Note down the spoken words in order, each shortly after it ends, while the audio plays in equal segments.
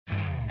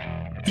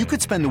You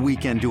could spend the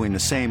weekend doing the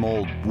same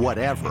old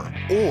whatever,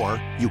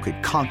 or you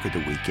could conquer the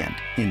weekend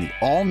in the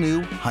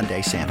all-new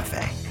Hyundai Santa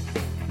Fe.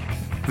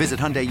 Visit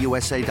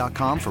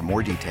HyundaiUSA.com for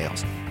more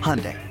details.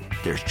 Hyundai,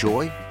 there's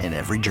joy in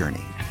every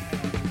journey.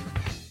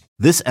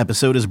 This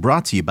episode is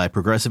brought to you by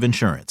Progressive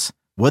Insurance.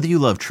 Whether you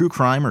love true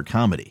crime or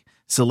comedy,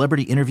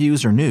 celebrity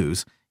interviews or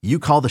news, you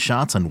call the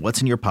shots on what's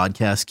in your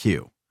podcast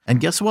queue. And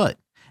guess what?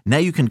 Now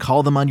you can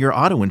call them on your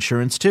auto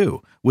insurance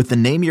too with the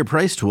Name Your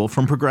Price tool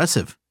from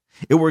Progressive.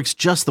 It works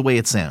just the way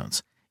it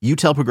sounds. You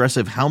tell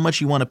Progressive how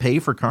much you want to pay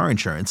for car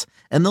insurance,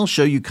 and they'll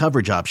show you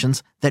coverage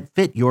options that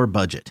fit your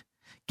budget.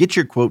 Get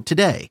your quote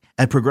today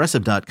at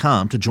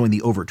Progressive.com to join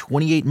the over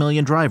 28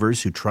 million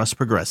drivers who trust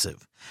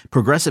Progressive.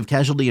 Progressive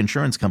Casualty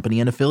Insurance Company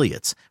and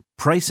Affiliates.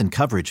 Price and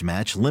coverage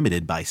match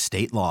limited by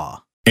state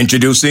law.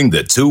 Introducing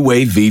the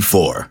two-way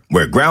V4,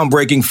 where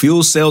groundbreaking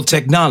fuel cell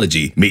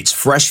technology meets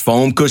fresh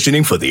foam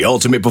cushioning for the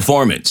ultimate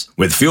performance.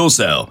 With fuel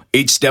cell,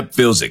 each step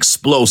feels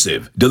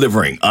explosive,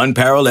 delivering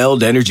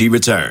unparalleled energy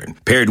return.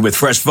 Paired with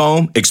fresh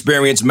foam,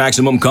 experience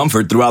maximum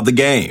comfort throughout the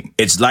game.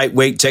 Its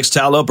lightweight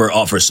textile upper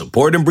offers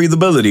support and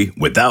breathability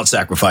without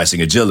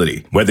sacrificing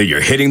agility. Whether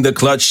you're hitting the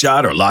clutch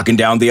shot or locking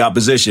down the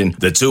opposition,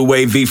 the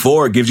two-way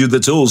V4 gives you the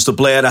tools to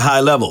play at a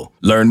high level.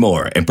 Learn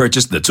more and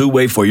purchase the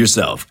two-way for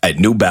yourself at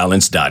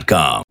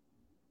newbalance.com.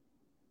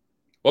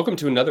 Welcome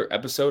to another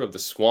episode of the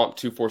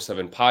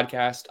Swamp247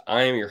 podcast.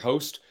 I am your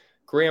host,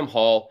 Graham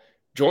Hall,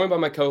 joined by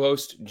my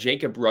co-host,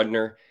 Jacob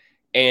Rudner,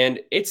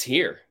 and it's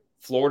here.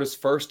 Florida's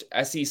first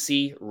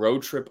SEC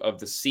road trip of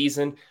the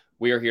season.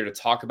 We are here to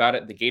talk about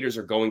it. The Gators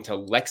are going to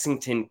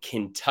Lexington,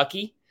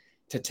 Kentucky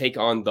to take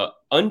on the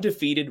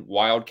undefeated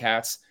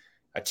Wildcats,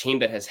 a team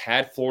that has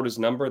had Florida's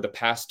number the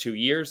past 2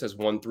 years, has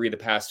won 3 of the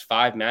past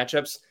 5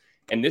 matchups,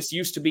 and this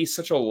used to be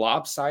such a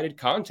lopsided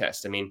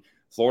contest. I mean,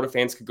 Florida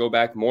fans could go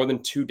back more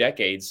than 2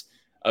 decades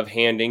of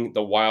handing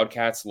the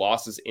Wildcats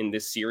losses in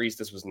this series.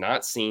 This was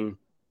not seen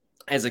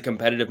as a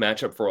competitive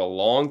matchup for a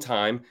long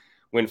time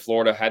when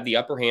Florida had the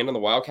upper hand on the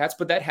Wildcats,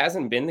 but that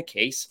hasn't been the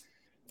case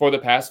for the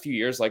past few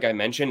years. Like I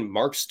mentioned,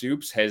 Mark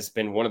Stoops has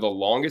been one of the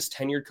longest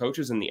tenured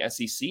coaches in the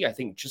SEC, I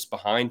think just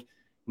behind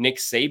Nick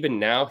Saban.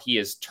 Now he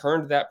has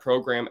turned that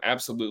program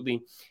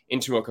absolutely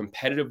into a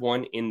competitive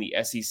one in the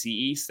SEC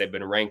East. They've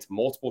been ranked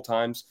multiple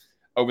times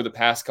over the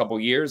past couple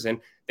years, and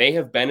they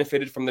have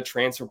benefited from the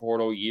transfer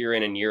portal year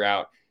in and year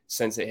out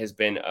since it has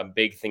been a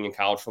big thing in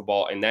college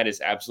football, and that is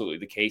absolutely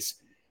the case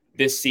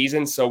this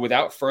season. So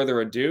without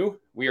further ado,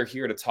 we are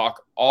here to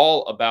talk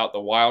all about the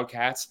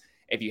Wildcats.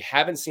 If you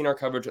haven't seen our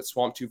coverage at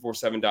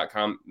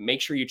swamp247.com, make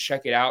sure you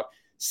check it out.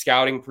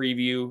 Scouting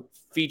preview,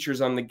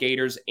 features on the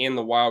Gators and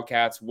the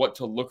Wildcats, what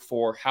to look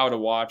for, how to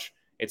watch.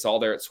 It's all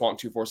there at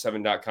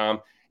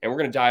swamp247.com, and we're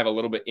going to dive a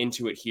little bit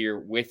into it here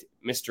with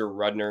Mr.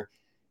 Rudner.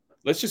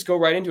 Let's just go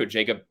right into it,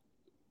 Jacob.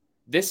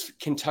 This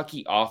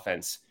Kentucky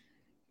offense,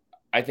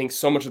 I think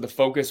so much of the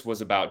focus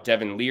was about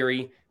Devin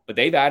Leary, but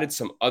they've added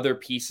some other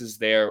pieces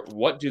there.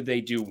 What do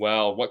they do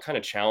well? What kind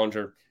of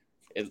challenger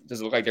does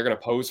it look like they're going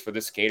to pose for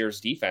this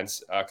Gators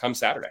defense come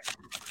Saturday?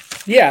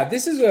 Yeah,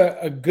 this is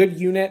a good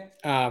unit.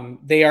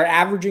 They are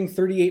averaging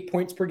 38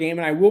 points per game,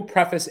 and I will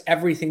preface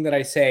everything that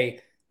I say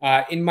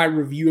in my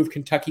review of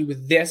Kentucky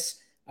with this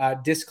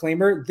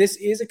disclaimer. This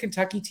is a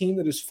Kentucky team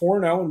that is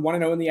 4-0 and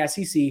 1-0 in the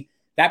SEC.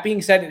 That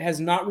being said, it has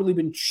not really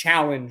been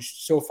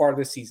challenged so far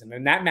this season,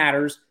 and that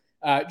matters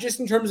just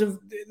in terms of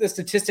the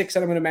statistics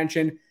that I'm going to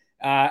mention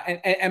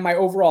and my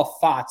overall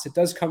thoughts. It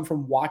does come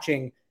from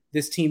watching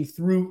this team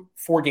through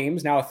 4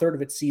 games, now a third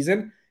of its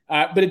season,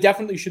 but it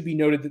definitely should be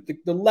noted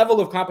that the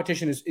level of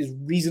competition is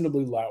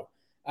reasonably low,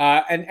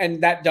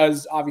 and that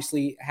does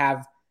obviously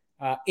have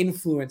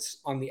influence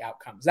on the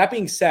outcomes. That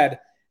being said,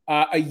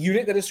 a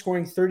unit that is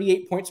scoring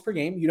 38 points per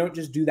game, you don't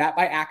just do that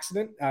by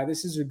accident.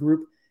 This is a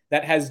group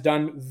that has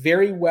done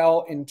very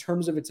well in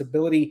terms of its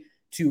ability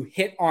to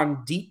hit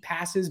on deep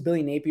passes.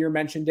 Billy Napier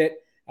mentioned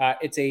it.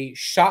 It's a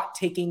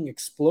shot-taking,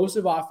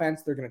 explosive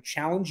offense. They're going to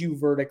challenge you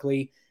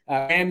vertically.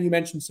 And you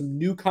mentioned some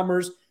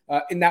newcomers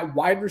in that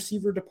wide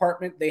receiver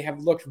department. They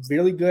have looked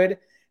really good.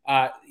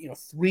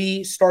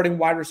 3 starting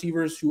wide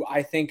receivers who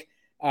I think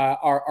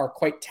are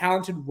quite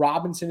talented.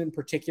 Robinson in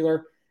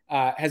particular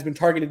has been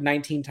targeted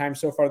 19 times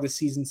so far this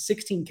season,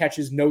 16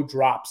 catches, no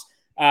drops.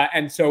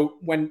 And so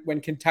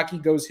when Kentucky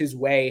goes his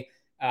way,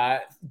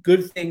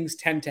 good things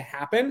tend to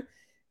happen.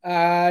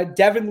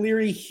 Devin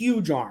Leary,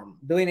 huge arm.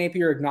 Billy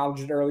Napier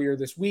acknowledged it earlier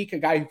this week. A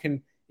guy who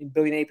can, in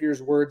Billy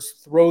Napier's words,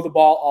 throw the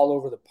ball all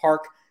over the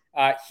park.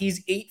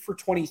 He's 8 for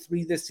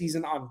 23 this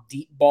season on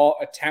deep ball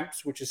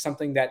attempts, which is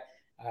something that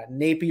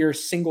Napier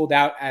singled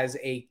out as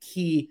a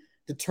key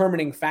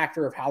determining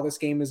factor of how this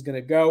game is going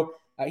to go.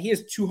 He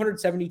has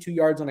 272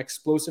 yards on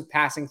explosive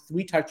passing,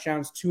 3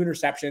 touchdowns, 2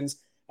 interceptions.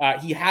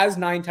 He has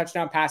 9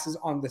 touchdown passes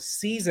on the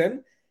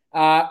season,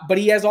 but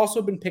he has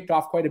also been picked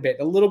off quite a bit,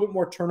 a little bit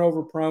more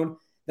turnover prone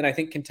than I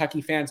think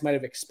Kentucky fans might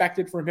have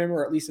expected from him,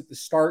 or at least at the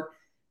start.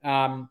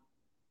 And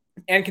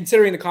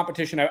considering the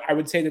competition, I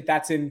would say that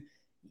that's in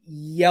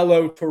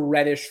yellow to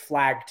reddish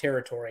flag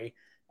territory.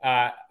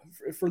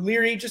 For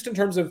Leary, just in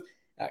terms of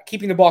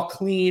keeping the ball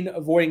clean,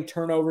 avoiding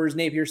turnovers.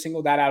 Napier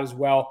singled that out as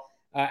well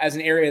as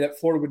an area that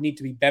Florida would need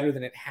to be better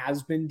than it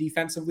has been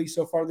defensively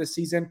so far this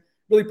season.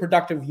 Really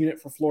productive unit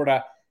for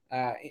Florida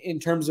in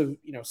terms of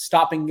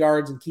stopping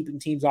yards and keeping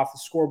teams off the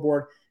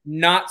scoreboard.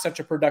 Not such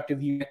a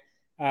productive unit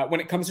when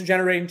it comes to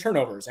generating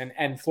turnovers.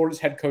 And Florida's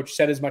head coach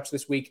said as much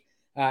this week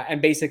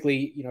and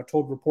basically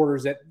told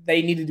reporters that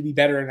they needed to be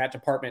better in that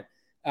department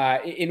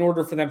in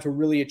order for them to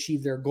really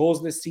achieve their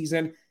goals this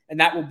season. And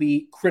that will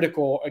be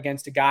critical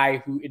against a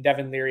guy in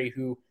Devin Leary,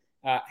 who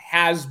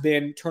has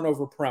been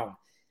turnover prone.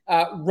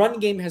 Run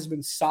game has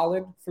been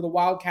solid for the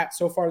Wildcats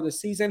so far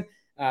this season.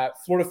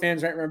 Florida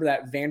fans might remember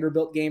that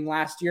Vanderbilt game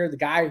last year. The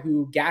guy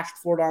who gashed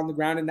Florida on the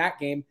ground in that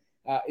game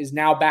is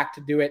now back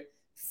to do it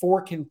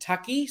for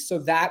Kentucky. So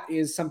that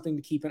is something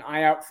to keep an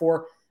eye out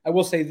for. I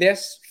will say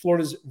this,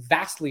 Florida's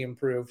vastly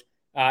improved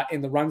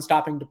in the run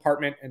stopping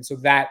department. And so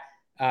that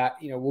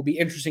will be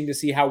interesting to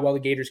see how well the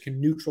Gators can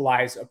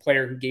neutralize a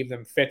player who gave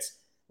them fits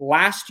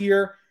last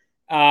year.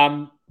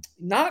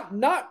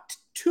 Not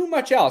too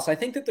much else. I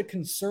think that the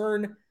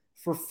concern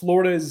for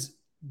Florida's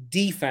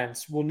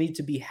defense will need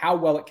to be how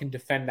well it can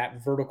defend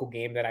that vertical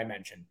game that I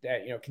mentioned.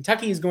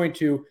 Kentucky is going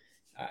to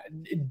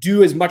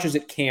do as much as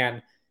it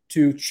can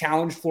to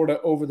challenge Florida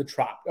over the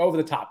top,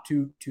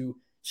 to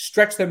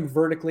stretch them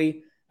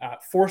vertically,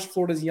 force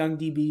Florida's young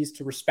DBs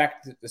to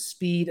respect the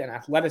speed and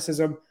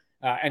athleticism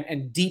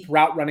and deep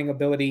route running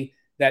ability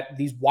that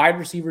these wide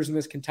receivers in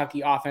this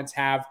Kentucky offense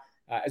have,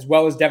 as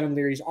well as Devin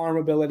Leary's arm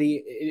ability.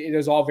 It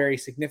is all very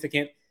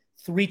significant.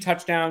 3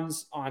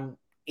 touchdowns on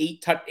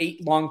 8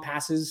 long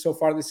passes so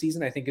far this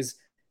season, I think is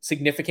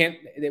significant.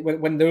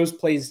 When those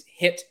plays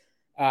hit,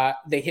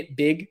 they hit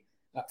big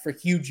for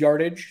huge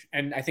yardage.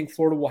 And I think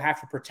Florida will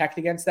have to protect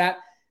against that.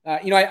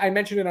 I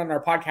mentioned it on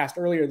our podcast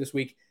earlier this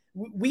week.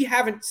 We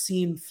haven't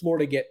seen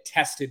Florida get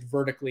tested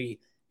vertically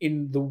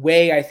in the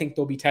way I think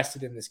they'll be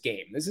tested in this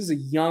game. This is a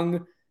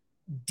young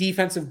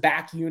defensive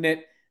back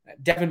unit.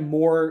 Devin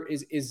Moore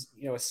is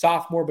a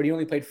sophomore, but he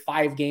only played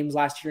 5 games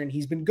last year, and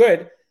he's been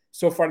good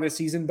so far this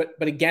season.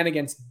 But again,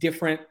 against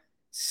different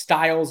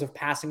styles of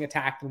passing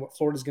attack than what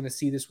Florida's going to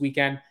see this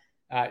weekend.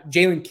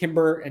 Jalen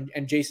Kimber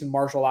and Jason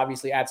Marshall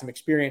obviously add some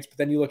experience, but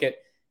then you look at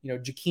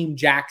Jakeem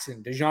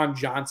Jackson, Dejon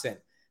Johnson.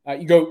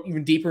 You go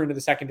even deeper into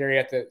the secondary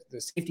at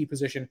the safety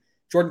position.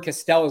 Jordan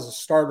Castell is a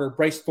starter.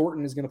 Bryce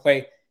Thornton is going to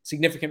play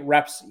significant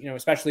reps,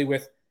 especially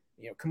with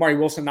Kamari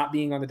Wilson not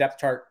being on the depth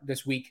chart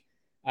this week.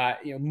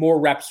 More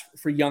reps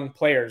for young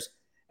players.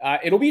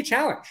 It'll be a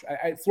challenge.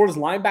 Florida's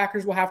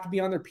linebackers will have to be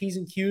on their P's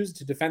and Q's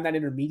to defend that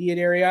intermediate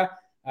area.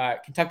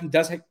 Kentucky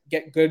does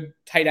get good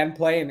tight end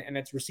play, and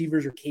its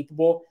receivers are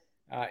capable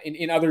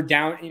in other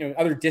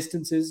other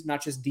distances,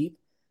 not just deep.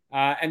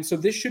 And so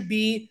this should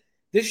be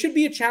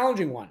a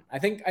challenging one. I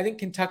think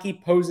Kentucky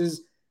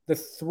poses the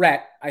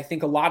threat. I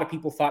think a lot of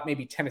people thought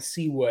maybe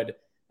Tennessee would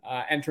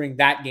entering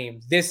that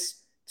game. This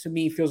to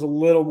me feels a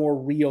little more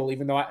real,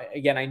 even though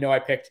I know I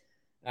picked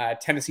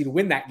Tennessee to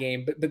win that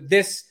game, but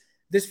this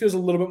feels a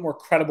little bit more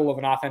credible of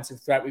an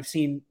offensive threat. We've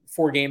seen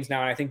 4 games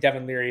now, and I think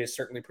Devin Leary is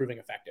certainly proving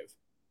effective.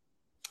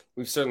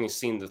 We've certainly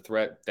seen the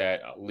threat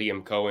that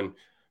Liam Cohen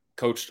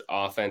coached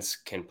offense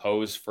can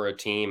pose for a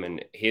team,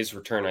 and his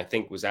return, I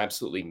think, was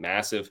absolutely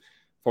massive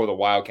for the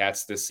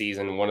Wildcats this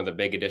season. One of the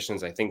big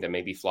additions, I think, that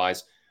maybe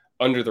flies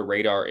under the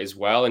radar as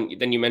well. And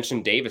then you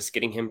mentioned Davis,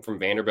 getting him from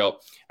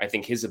Vanderbilt. I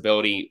think his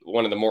ability,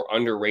 one of the more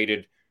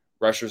underrated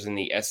rushers in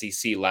the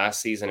SEC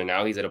last season, and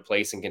now he's at a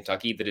place in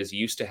Kentucky that is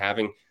used to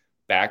having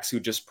backs who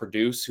just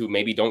produce, who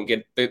maybe don't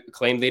get the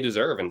claim they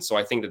deserve. And so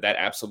I think that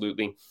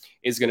absolutely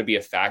is going to be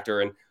a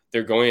factor. And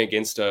they're going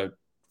against a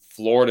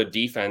Florida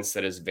defense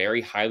that is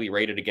very highly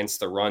rated against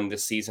the run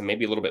this season,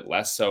 maybe a little bit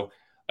less so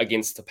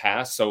against the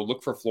pass. So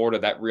look for Florida,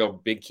 that real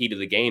big key to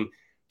the game,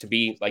 to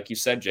be, like you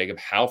said, Jacob,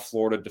 how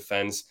Florida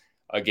defends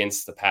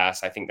against the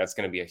pass. I think that's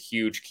going to be a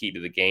huge key to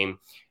the game.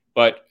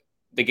 But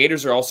the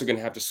Gators are also going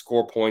to have to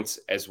score points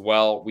as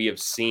well. We have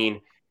seen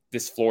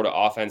this Florida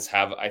offense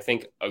have, I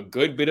think, a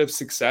good bit of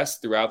success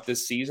throughout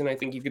this season, I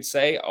think you could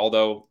say,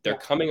 although they're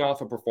coming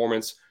off a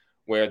performance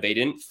where they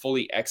didn't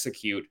fully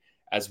execute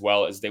as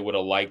well as they would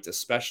have liked,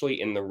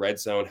 especially in the red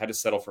zone, had to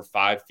settle for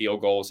 5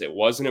 field goals. It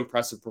was an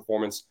impressive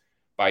performance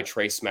by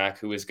Trey Smack,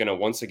 who is going to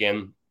once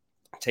again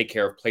take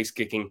care of place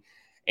kicking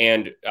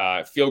and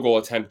field goal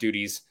attempt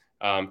duties,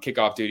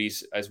 kickoff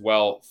duties as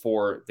well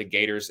for the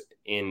Gators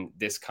in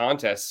this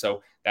contest.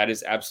 So that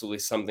is absolutely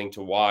something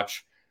to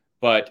watch.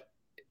 But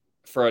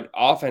for an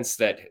offense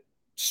that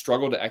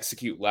struggled to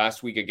execute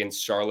last week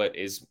against Charlotte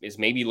is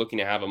maybe looking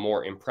to have a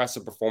more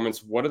impressive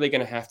performance, what are they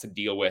going to have to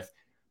deal with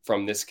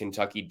from this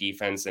Kentucky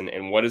defense?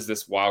 And what does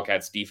this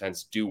Wildcats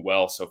defense do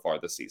well so far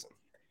this season?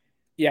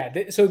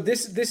 Yeah, so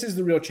this is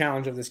the real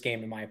challenge of this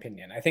game, in my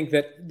opinion. I think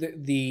that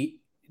the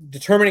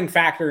determining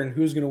factor in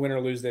who's going to win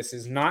or lose this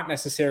is not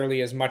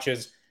necessarily as much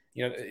as,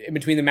 in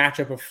between the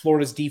matchup of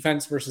Florida's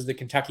defense versus the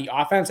Kentucky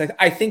offense.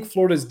 I think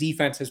Florida's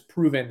defense has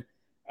proven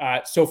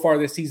so far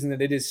this season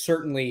that it is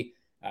certainly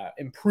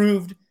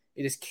improved.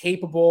 It is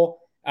capable.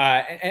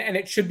 And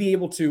it should be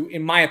able to,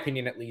 in my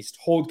opinion at least,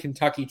 hold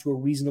Kentucky to a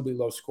reasonably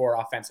low score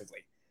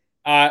offensively.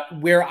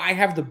 Where I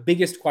have the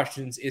biggest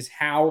questions is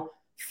how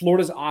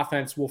Florida's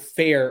offense will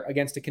fare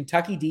against a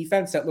Kentucky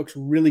defense that looks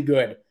really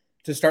good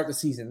to start the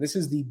season. This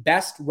is the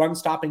best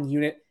run-stopping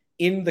unit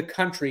in the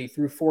country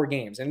through 4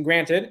 games. And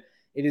granted,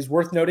 it is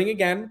worth noting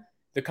again,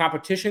 the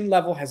competition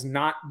level has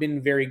not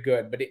been very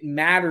good, but it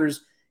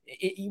matters.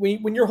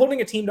 When you're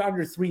holding a team to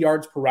under 3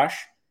 yards per rush,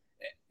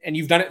 and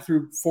you've done it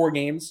through 4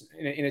 games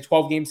in a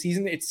 12-game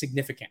season, it's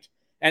significant.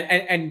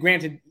 And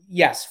granted,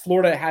 yes,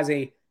 Florida has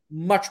a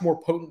much more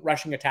potent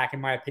rushing attack,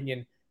 in my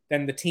opinion,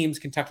 than the teams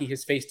Kentucky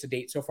has faced to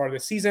date so far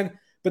this season.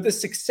 But the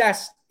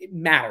success, it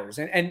matters.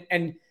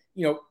 And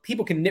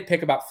people can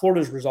nitpick about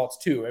Florida's results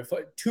too. If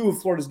 2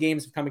 of Florida's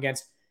games have come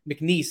against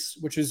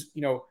McNeese, which is,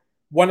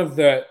 one of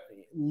the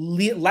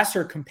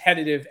lesser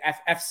competitive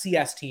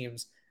FCS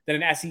teams that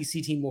an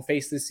SEC team will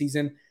face this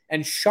season,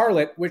 and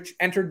Charlotte, which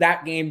entered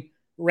that game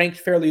ranked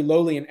fairly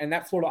lowly, and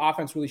that Florida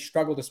offense really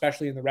struggled,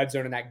 especially in the red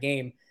zone in that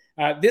game.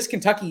 This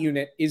Kentucky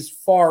unit is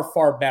far,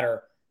 far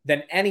better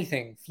than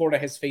anything Florida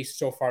has faced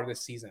so far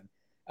this season.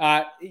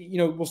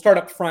 We'll start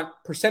up front.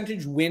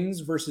 Percentage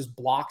wins versus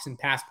blocks and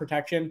pass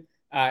protection.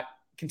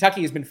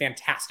 Kentucky has been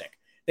fantastic.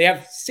 They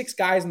have 6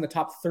 guys in the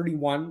top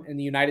 31 in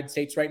the United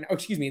States right now.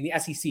 In the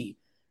SEC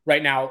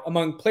right now,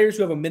 among players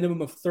who have a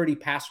minimum of 30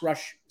 pass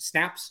rush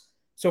snaps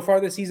so far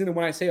this season. And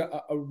when I say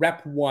a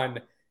rep 1,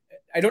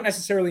 I don't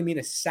necessarily mean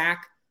a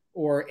sack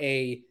or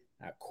a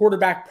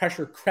quarterback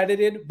pressure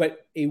credited,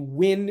 but a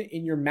win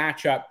in your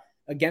matchup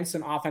against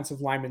an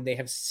offensive lineman. They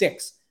have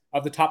 6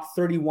 of the top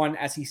 31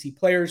 SEC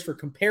players. For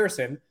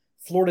comparison,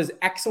 Florida's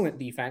excellent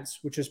defense,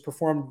 which has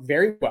performed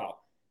very well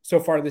so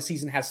far this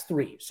season, has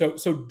 3.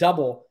 So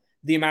double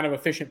the amount of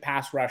efficient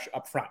pass rush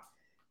up front.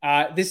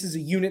 This is a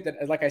unit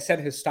that, like I said,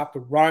 has stopped the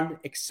run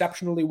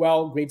exceptionally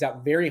well, grades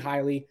out very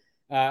highly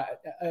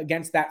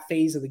against that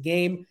phase of the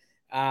game.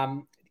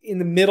 In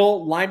the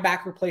middle,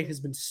 linebacker play has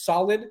been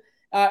solid.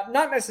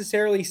 Not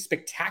necessarily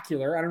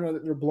spectacular. I don't know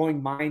that they're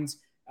blowing minds,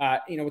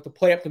 with the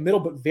play up the middle,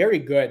 but very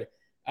good.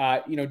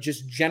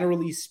 Just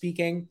generally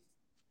speaking,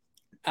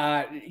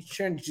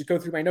 trying to just go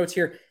through my notes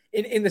here.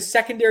 In the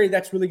secondary,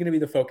 that's really going to be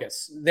the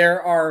focus.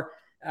 There are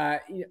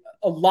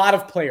a lot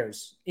of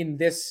players in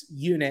this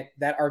unit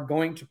that are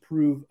going to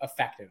prove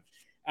effective.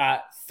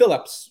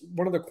 Phillips,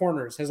 one of the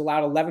corners, has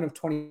allowed 11 of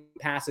 20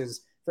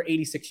 passes for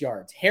 86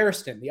 yards.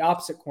 Hairston, the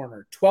opposite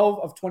corner, 12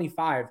 of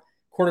 25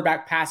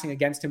 quarterback passing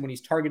against him when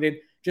he's targeted,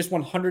 just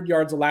 100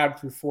 yards allowed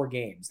through 4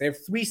 games. They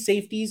have 3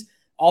 safeties,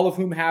 all of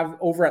whom have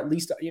over at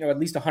least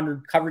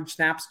 100 coverage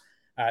snaps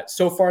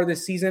so far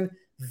this season.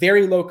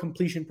 Very low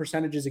completion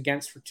percentages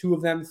against for 2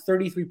 of them,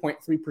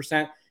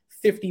 33.3%,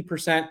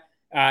 50%.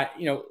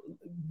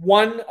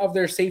 One of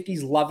their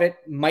safeties, Lovett,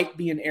 might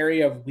be an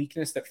area of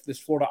weakness that this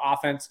Florida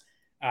offense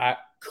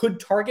could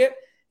target.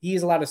 He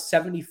has allowed a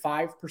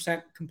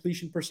 75%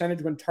 completion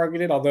percentage when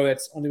targeted, although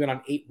it's only been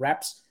on 8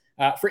 reps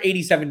for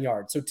 87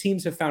 yards. So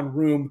teams have found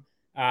room,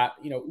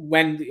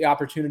 when the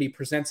opportunity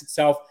presents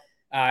itself.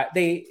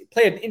 They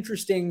play an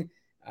interesting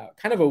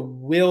kind of a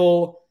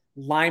will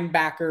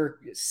linebacker,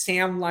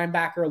 Sam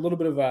linebacker, a little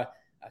bit of a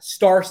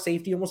star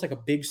safety, almost like a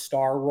big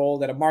star role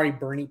that Amari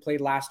Burney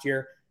played last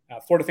year.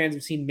 Florida fans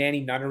have seen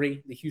Manny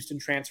Nunnery, the Houston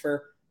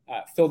transfer,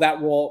 fill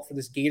that role for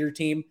this Gator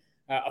team.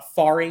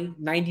 Afari,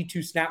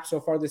 92 snaps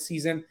so far this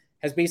season,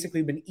 has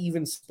basically been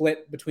even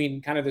split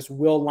between kind of this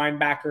will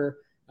linebacker,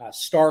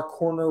 star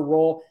corner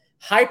role.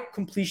 High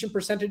completion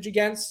percentage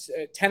against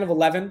 10 of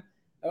 11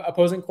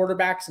 opposing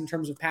quarterbacks in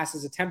terms of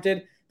passes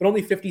attempted, but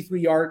only 53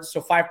 yards, so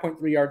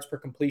 5.3 yards per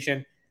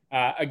completion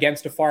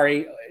against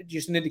Afari.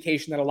 Just an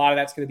indication that a lot of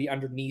that's going to be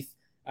underneath,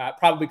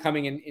 probably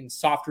coming in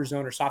softer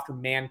zone or softer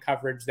man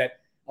coverage that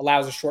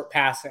allows a short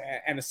pass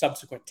and a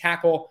subsequent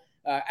tackle,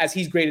 as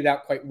he's graded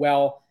out quite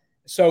well.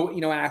 So,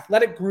 an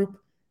athletic group,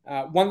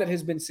 one that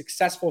has been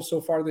successful so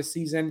far this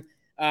season,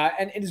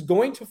 and it is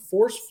going to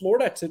force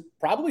Florida to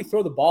probably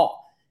throw the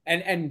ball.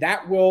 And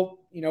that will,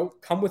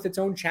 come with its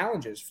own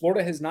challenges.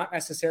 Florida has not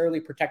necessarily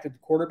protected the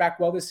quarterback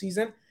well this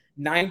season.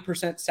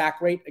 9%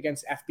 sack rate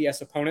against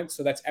FBS opponents.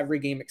 So that's every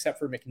game except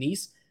for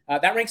McNeese.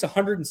 That ranks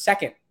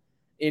 102nd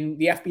in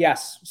the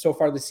FBS so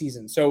far this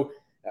season. So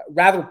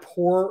rather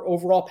poor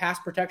overall pass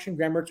protection.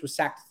 Graham Mertz was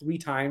sacked 3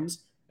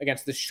 times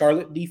against the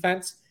Charlotte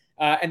defense.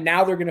 And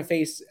now they're going to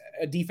face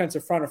a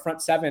defensive front, a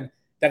front 7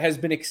 that has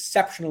been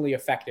exceptionally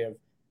effective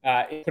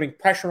in putting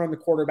pressure on the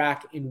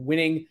quarterback, in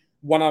winning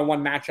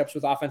one-on-one matchups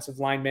with offensive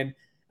linemen.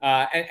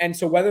 And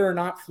so whether or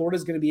not Florida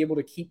is going to be able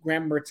to keep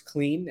Graham Mertz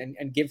clean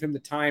and give him the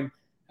time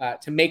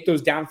to make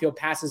those downfield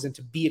passes and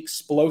to be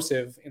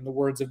explosive, in the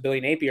words of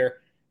Billy Napier,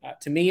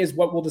 to me is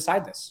what will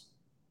decide this.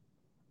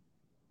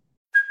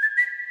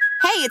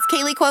 Hey, it's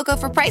Kaylee Cuoco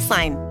for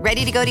Priceline.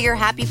 Ready to go to your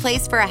happy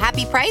place for a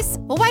happy price?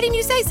 Well, why didn't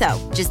you say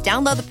so? Just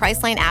download the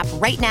Priceline app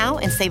right now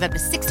and save up to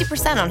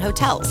 60% on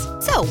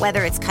hotels. So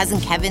whether it's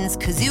Cousin Kevin's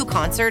Kazoo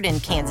Concert in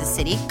Kansas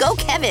City, go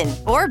Kevin,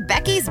 or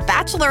Becky's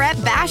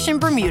Bachelorette Bash in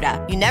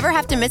Bermuda, you never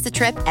have to miss a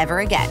trip ever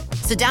again.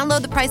 So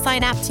download the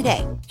Priceline app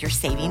today. Your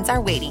savings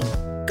are waiting.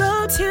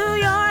 Go to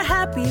your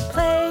happy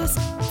place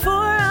for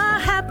a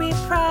happy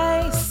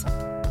price.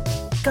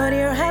 Go to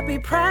your happy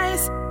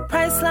price,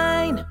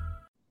 Priceline.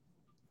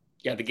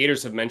 Yeah, the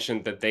Gators have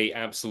mentioned that they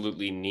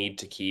absolutely need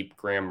to keep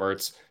Graham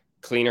Mertz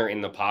cleaner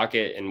in the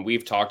pocket. And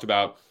we've talked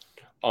about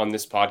on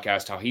this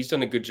podcast how he's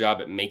done a good job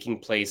at making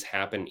plays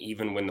happen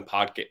even when the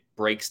pocket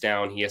breaks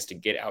down. He has to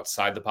get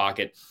outside the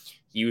pocket,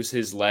 use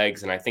his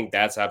legs. And I think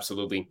that's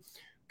absolutely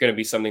going to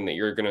be something that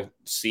you're going to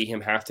see him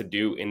have to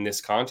do in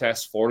this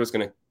contest. Florida's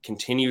going to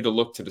continue to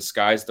look to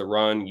disguise the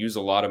run, use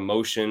a lot of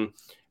motion,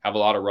 have a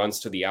lot of runs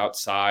to the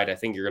outside. I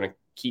think you're going to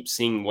keep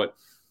seeing what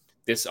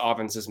this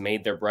offense has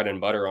made their bread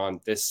and butter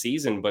on this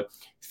season. But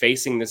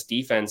facing this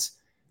defense,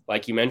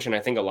 like you mentioned,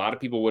 I think a lot of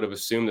people would have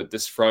assumed that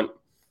this front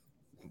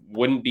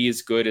wouldn't be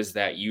as good as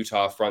that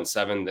Utah front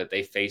seven that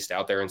they faced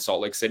out there in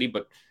Salt Lake City.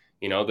 But,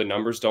 you know, the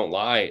numbers don't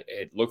lie.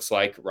 It looks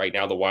like right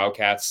now the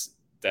Wildcats,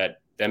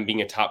 that them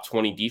being a top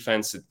 20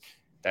 defense,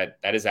 that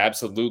is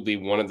absolutely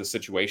one of the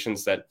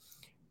situations that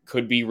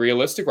could be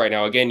realistic right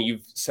now. Again,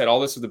 you've said all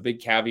this with a big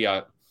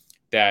caveat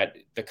that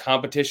the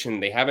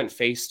competition, they haven't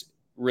faced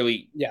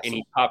really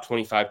any top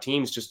 25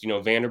 teams, just, you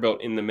know,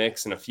 Vanderbilt in the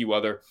mix and a few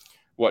other,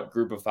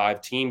 group of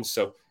 5 teams.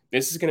 So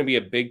this is going to be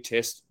a big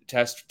test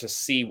to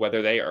see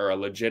whether they are a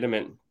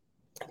legitimate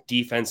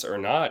defense or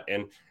not.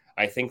 And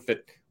I think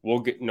that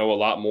we'll know a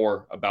lot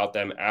more about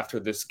them after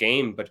this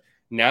game. But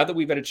now that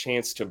we've had a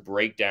chance to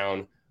break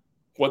down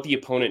what the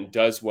opponent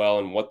does well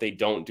and what they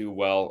don't do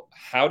well,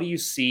 how do you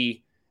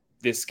see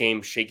this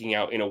game shaking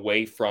out in a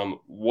way from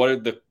what are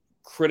the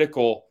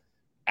critical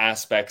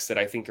aspects that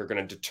I think are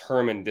going to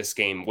determine this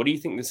game? What do you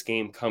think this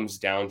game comes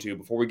down to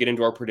before we get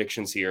into our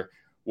predictions here?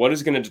 What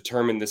is going to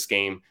determine this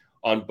game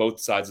on both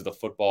sides of the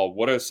football?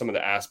 What are some of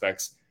the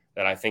aspects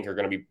that I think are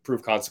going to be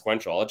proof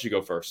consequential? I'll let you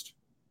go first.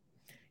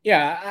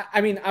 Yeah,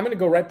 I mean, I'm going to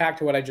go right back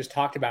to what I just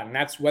talked about, and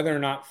that's whether or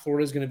not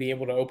Florida is going to be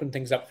able to open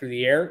things up through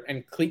the air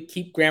and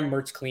keep Graham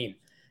Mertz clean.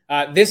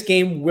 This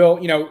game will,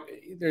 you know,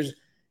 there's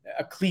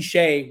a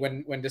cliche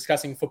when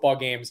discussing football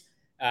games,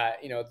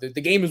 you know, the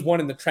game is won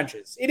in the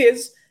trenches. It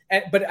is,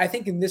 but I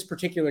think in this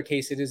particular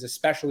case, it is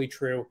especially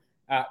true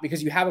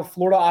because you have a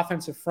Florida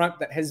offensive front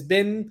that has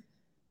been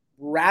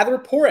rather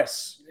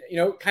porous, you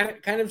know,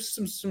 kind of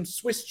some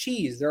Swiss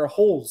cheese. There are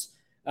holes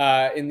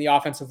in the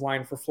offensive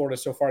line for Florida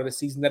so far this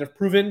season that have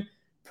proven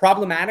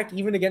problematic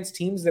even against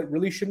teams that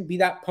really shouldn't be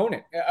that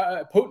potent,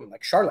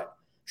 like Charlotte.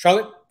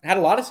 Charlotte had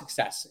a lot of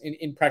success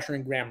in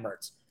pressuring Graham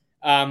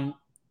Mertz.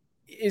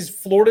 Is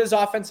Florida's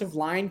offensive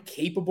line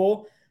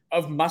capable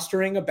of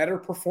mustering a better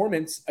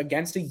performance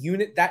against a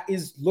unit that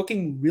is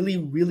looking really,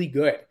 really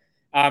good?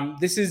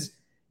 This is,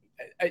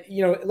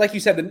 you know, like you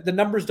said, the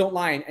numbers don't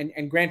lie.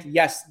 And granted,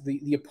 yes,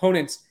 the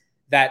opponents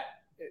that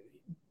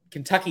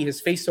Kentucky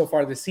has faced so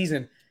far this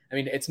season, I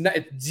mean, it's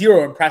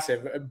zero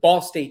impressive.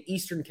 Ball State,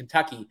 Eastern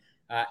Kentucky,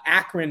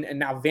 Akron, and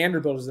now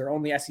Vanderbilt is their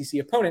only SEC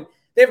opponent.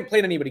 They haven't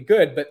played anybody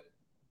good, but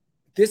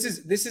this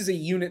is a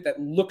unit that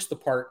looks the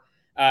part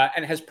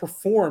and has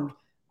performed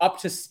up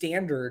to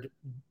standard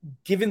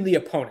given the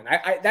opponent.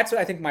 That's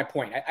what I think my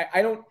point.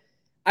 I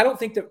don't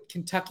think that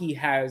Kentucky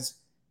has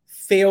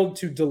failed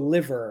to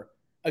deliver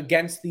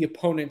against the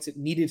opponents it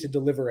needed to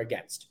deliver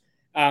against.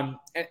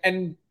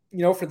 And you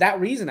know, for that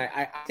reason,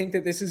 I think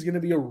that this is going to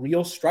be a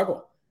real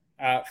struggle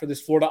for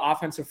this Florida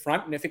offensive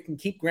front. And if it can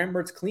keep Graham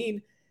Mertz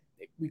clean,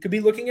 we could be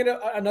looking at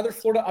another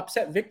Florida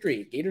upset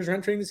victory. Gators are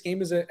entering this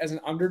game as an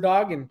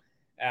underdog. And,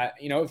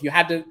 you know, if you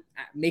had to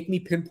make me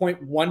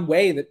pinpoint one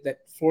way that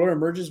Florida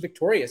emerges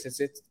victorious,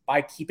 it's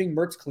by keeping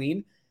Mertz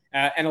clean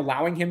and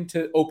allowing him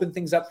to open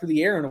things up through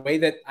the air in a way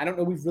that I don't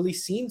know we've really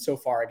seen so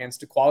far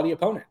against a quality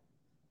opponent.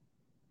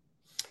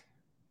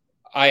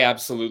 I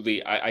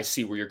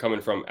see where you're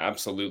coming from.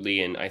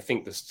 Absolutely. And I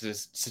think the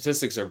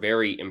statistics are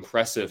very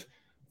impressive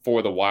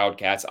for the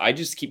Wildcats. I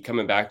just keep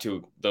coming back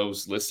to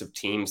those lists of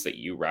teams that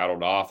you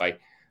rattled off.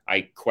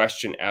 I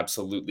question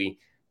absolutely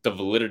the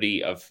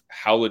validity of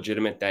how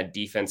legitimate that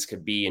defense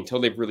could be until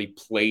they've really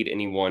played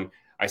anyone.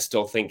 I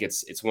still think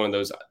it's one of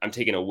those, I'm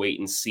taking a wait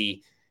and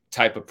see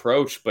type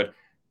approach. But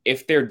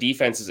if their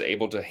defense is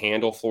able to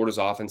handle Florida's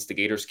offense, the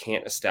Gators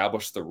can't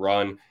establish the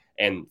run,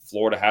 and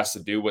Florida has to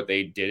do what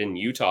they did in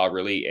Utah,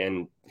 really,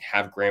 and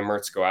have Graham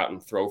Mertz go out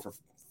and throw for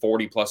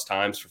 40 plus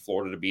times for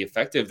Florida to be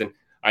effective, then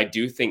I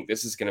do think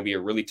this is going to be a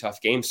really tough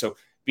game. So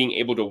being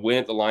able to win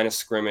at the line of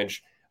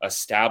scrimmage,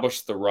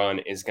 establish the run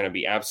is going to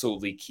be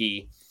absolutely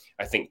key.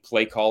 I think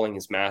play calling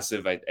is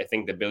massive. I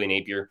think that Billy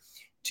Napier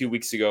 2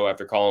 weeks ago,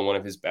 after calling one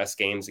of his best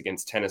games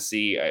against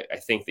Tennessee, I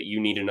think that you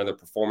need another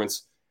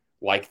performance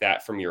like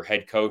that from your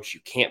head coach. You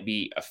can't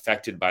be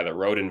affected by the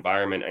road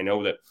environment. I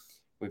know that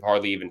we've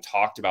hardly even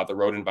talked about the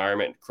road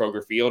environment at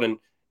Kroger Field, and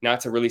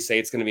not to really say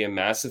it's going to be a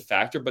massive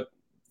factor, but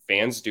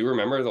fans do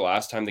remember the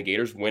last time the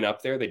Gators went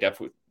up there, they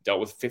definitely dealt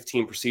with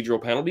 15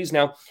 procedural penalties.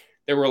 Now,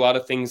 there were a lot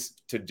of things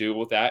to do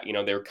with that. You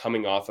know, they were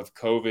coming off of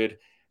COVID,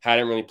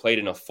 hadn't really played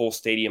in a full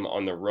stadium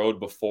on the road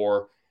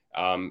before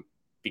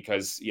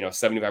because, you know,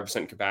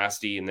 75%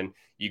 capacity. And then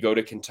you go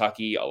to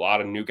Kentucky, a lot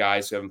of new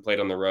guys who haven't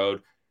played on the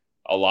road.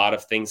 a lot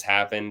of things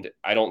happened.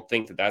 I don't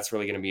think that that's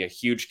really going to be a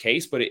huge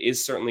case, but it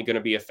is certainly going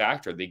to be a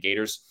factor. The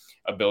Gators'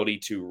 ability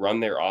to run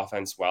their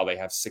offense while they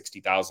have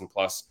 60,000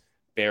 plus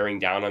bearing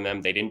down on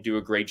them. They didn't do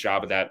a great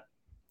job of that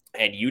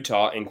at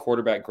Utah, and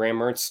quarterback Graham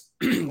Mertz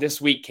this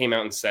week came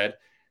out and said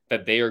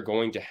that they are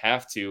going to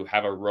have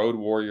a road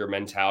warrior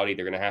mentality.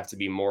 They're going to have to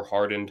be more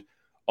hardened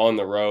on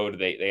the road.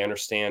 They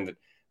understand that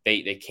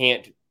they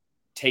can't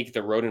take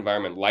the road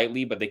environment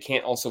lightly, but they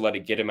can't also let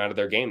it get them out of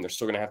their game. They're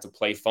still going to have to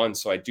play fun.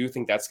 So I do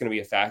think that's going to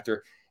be a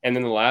factor. And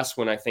then the last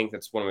one, I think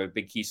that's one of the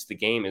big keys to the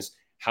game, is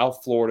how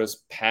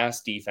Florida's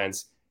pass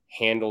defense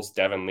handles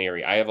Devin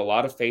Leary. I have a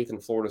lot of faith in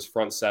Florida's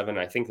front seven.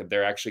 I think that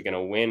they're actually going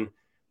to win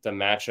the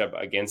matchup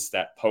against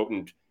that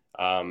potent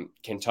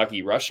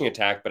Kentucky rushing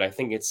attack. But I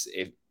think it's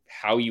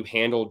how you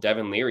handle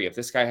Devin Leary. If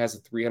this guy has a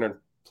 300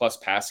 plus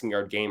passing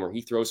yard game or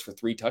he throws for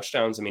 3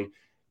 touchdowns, I mean,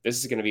 this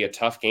is going to be a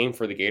tough game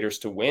for the Gators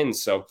to win.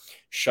 So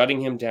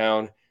shutting him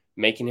down,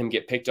 making him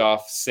get picked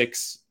off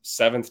 6th,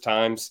 7th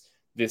times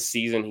this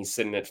season. He's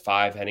sitting at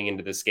 5 heading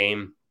into this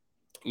game.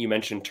 You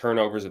mentioned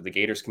turnovers. If the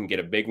Gators can get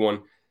a big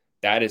one,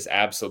 that is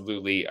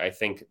absolutely, I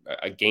think,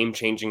 a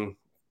game-changing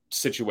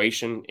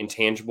situation,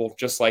 intangible,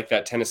 just like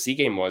that Tennessee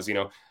game was.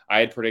 I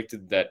had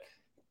predicted that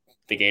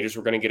the Gators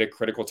were going to get a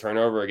critical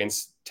turnover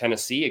against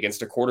Tennessee,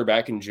 against a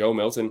quarterback in Joe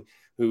Milton,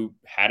 who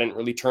hadn't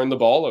really turned the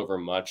ball over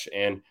much.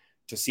 And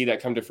to see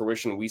that come to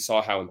fruition, we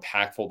saw how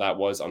impactful that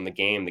was on the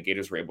game. The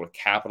Gators were able to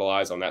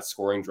capitalize on that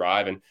scoring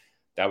drive, and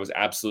that was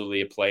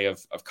absolutely a play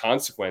of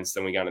consequence.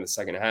 Then we got in the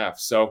second half.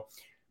 So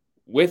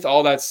with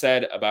all that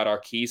said about our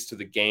keys to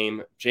the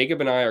game, Jacob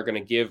and I are going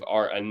to give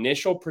our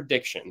initial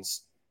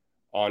predictions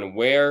on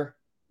where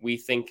we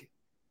think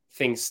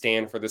things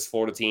stand for this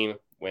Florida team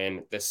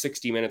when the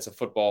 60 minutes of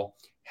football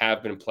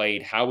have been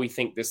played, how we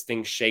think this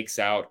thing shakes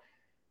out.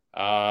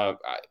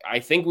 I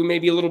think we may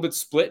be a little bit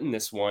split in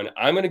this one.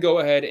 I'm going to go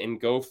ahead and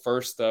go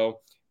first, though.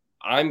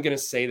 I'm going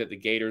to say that the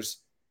Gators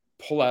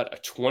pull out a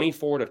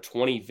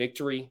 24-20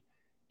 victory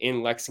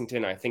in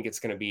Lexington. I think it's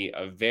going to be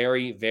a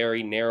very,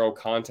 very narrow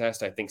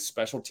contest. I think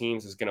special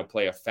teams is going to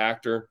play a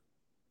factor,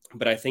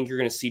 but I think you're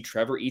going to see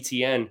Trevor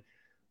Etienne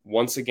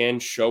once again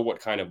show what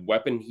kind of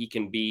weapon he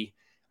can be.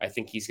 I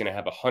think he's going to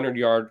have a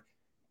 100-yard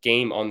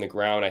game on the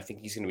ground. I think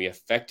he's going to be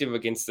effective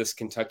against this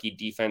Kentucky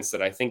defense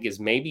that I think is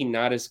maybe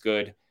not as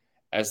good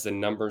as the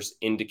numbers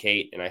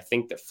indicate. And I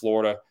think that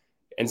Florida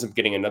ends up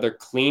getting another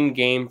clean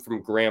game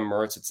from Graham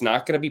Mertz. It's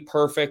not going to be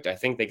perfect. I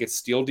think they could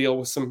still deal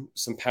with some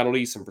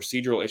penalties, some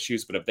procedural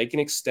issues, but if they can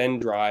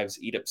extend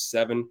drives, eat up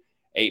 7-8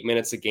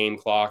 minutes of game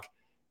clock,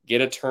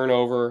 get a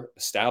turnover,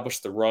 establish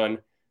the run,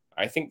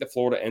 I think that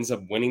Florida ends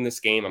up winning this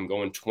game. I'm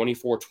going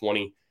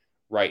 24-20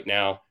 right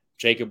now.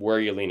 Jacob, where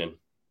are you leaning?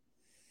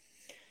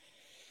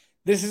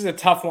 This is a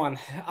tough one.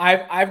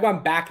 I've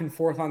gone back and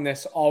forth on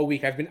this all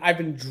week. I've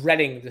been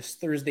dreading this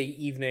Thursday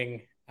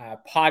evening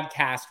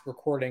podcast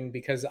recording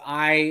because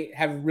I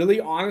have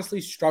really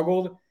honestly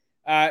struggled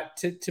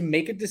to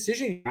make a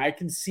decision. I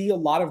can see a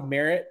lot of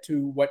merit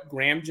to what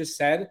Graham just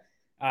said.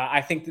 I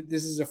think that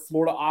this is a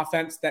Florida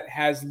offense that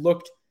has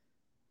looked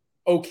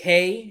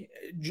okay,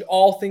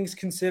 all things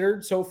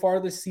considered, so far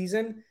this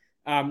season.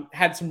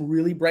 Had some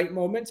really bright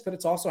moments, but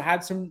it's also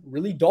had some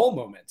really dull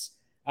moments.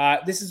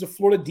 This is a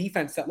Florida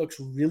defense that looks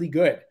really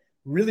good,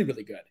 really,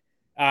 really good.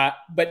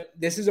 But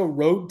this is a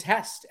road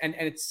test, and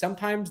it's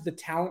sometimes the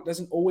talent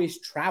doesn't always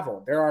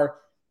travel. There are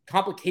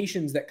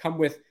complications that come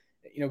with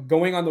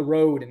going on the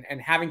road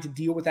and having to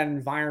deal with that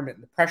environment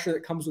and the pressure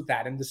that comes with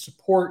that, and the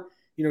support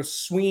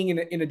swinging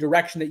in a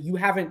direction that you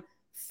haven't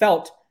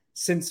felt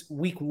since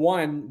week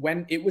 1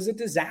 when it was a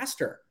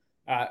disaster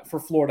for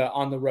Florida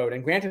on the road.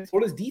 And granted,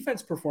 Florida's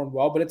defense performed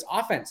well, but its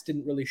offense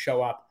didn't really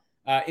show up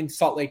in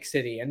Salt Lake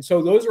City. And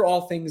so those are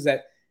all things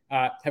that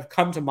have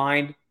come to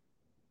mind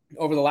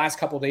over the last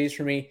couple of days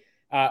for me.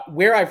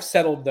 Where I've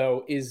settled,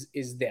 though, is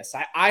this.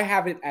 I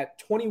have it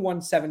at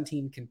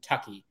 21-17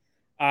 Kentucky.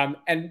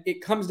 And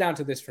it comes down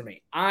to this for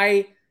me.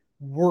 I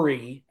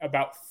worry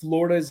about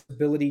Florida's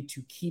ability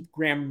to keep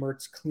Graham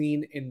Mertz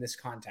clean in this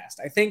contest.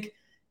 I think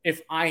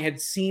if I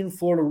had seen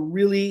Florida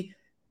really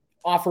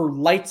offer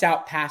lights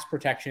out pass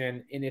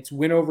protection in its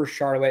win over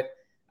Charlotte,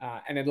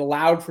 and it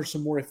allowed for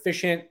some more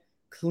efficient,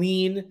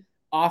 clean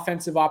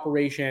offensive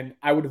operation,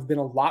 I would have been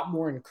a lot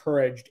more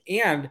encouraged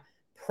and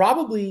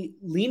probably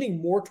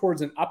leaning more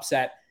towards an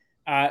upset.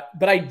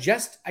 But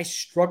I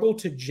struggle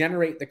to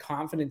generate the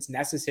confidence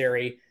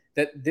necessary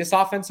that this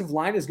offensive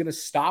line is going to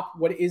stop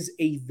what is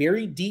a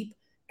very deep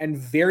and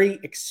very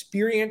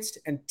experienced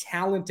and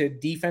talented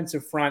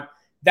defensive front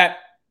that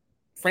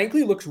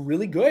frankly looks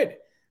really good.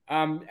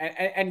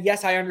 And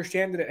yes, I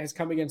understand that it has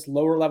come against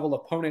lower level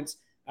opponents,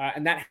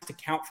 and that has to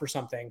count for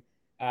something.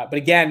 But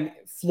again,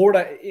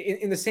 Florida,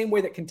 in the same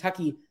way that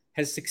Kentucky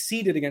has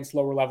succeeded against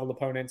lower level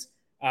opponents,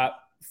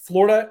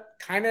 Florida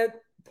kind of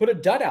put a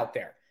dud out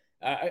there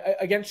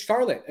against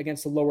Charlotte,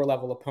 against a lower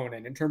level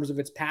opponent in terms of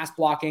its pass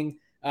blocking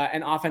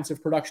and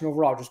offensive production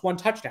overall, just 1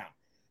 touchdown.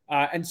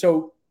 And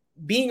so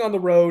being on the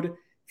road,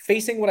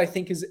 facing what I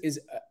think is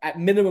at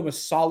minimum a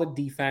solid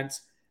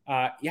defense,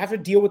 You have to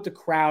deal with the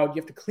crowd.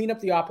 You have to clean up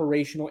the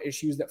operational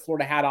issues that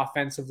Florida had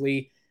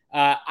offensively.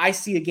 I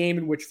see a game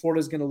in which Florida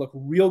is going to look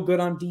real good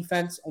on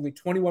defense. Only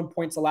 21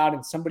 points allowed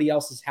in somebody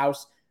else's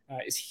house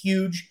is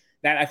huge.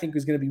 That I think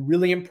is going to be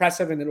really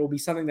impressive, and it will be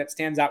something that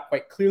stands out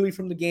quite clearly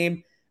from the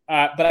game.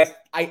 But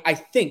I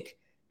think,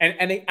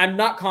 and I'm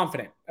not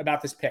confident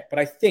about this pick, but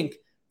I think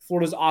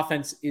Florida's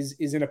offense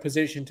is in a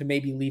position to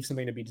maybe leave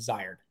something to be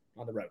desired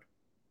on the road.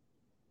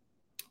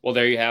 Well,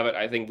 there you have it.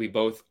 I think we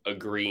both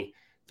agree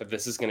that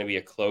this is going to be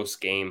a close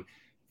game,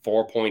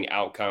 4-point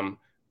outcome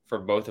for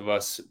both of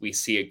us. We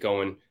see it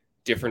going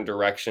different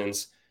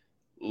directions.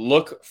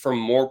 Look for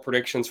more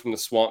predictions from the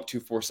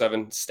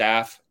Swamp247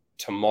 staff.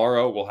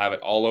 Tomorrow, we'll have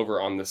it all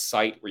over on the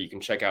site where you can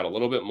check out a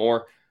little bit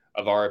more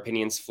of our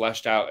opinions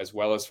fleshed out, as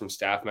well as from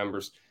staff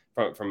members,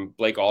 from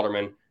Blake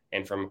Alderman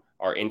and from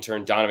our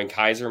intern, Donovan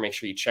Kaiser. Make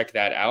sure you check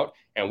that out.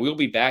 And we'll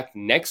be back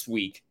next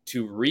week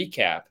to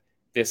recap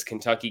this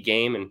Kentucky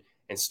game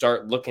and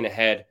start looking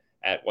ahead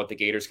at what the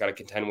Gators got to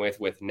contend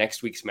with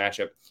next week's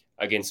matchup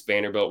against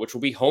Vanderbilt, which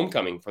will be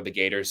homecoming for the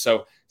Gators.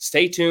 So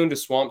stay tuned to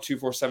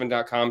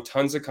swamp247.com.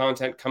 Tons of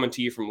content coming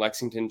to you from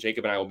Lexington.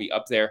 Jacob and I will be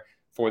up there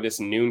for this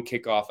noon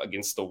kickoff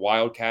against the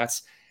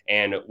Wildcats.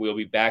 And we'll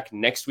be back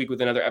next week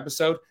with another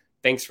episode.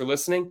 Thanks for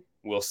listening.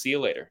 We'll see you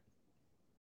later.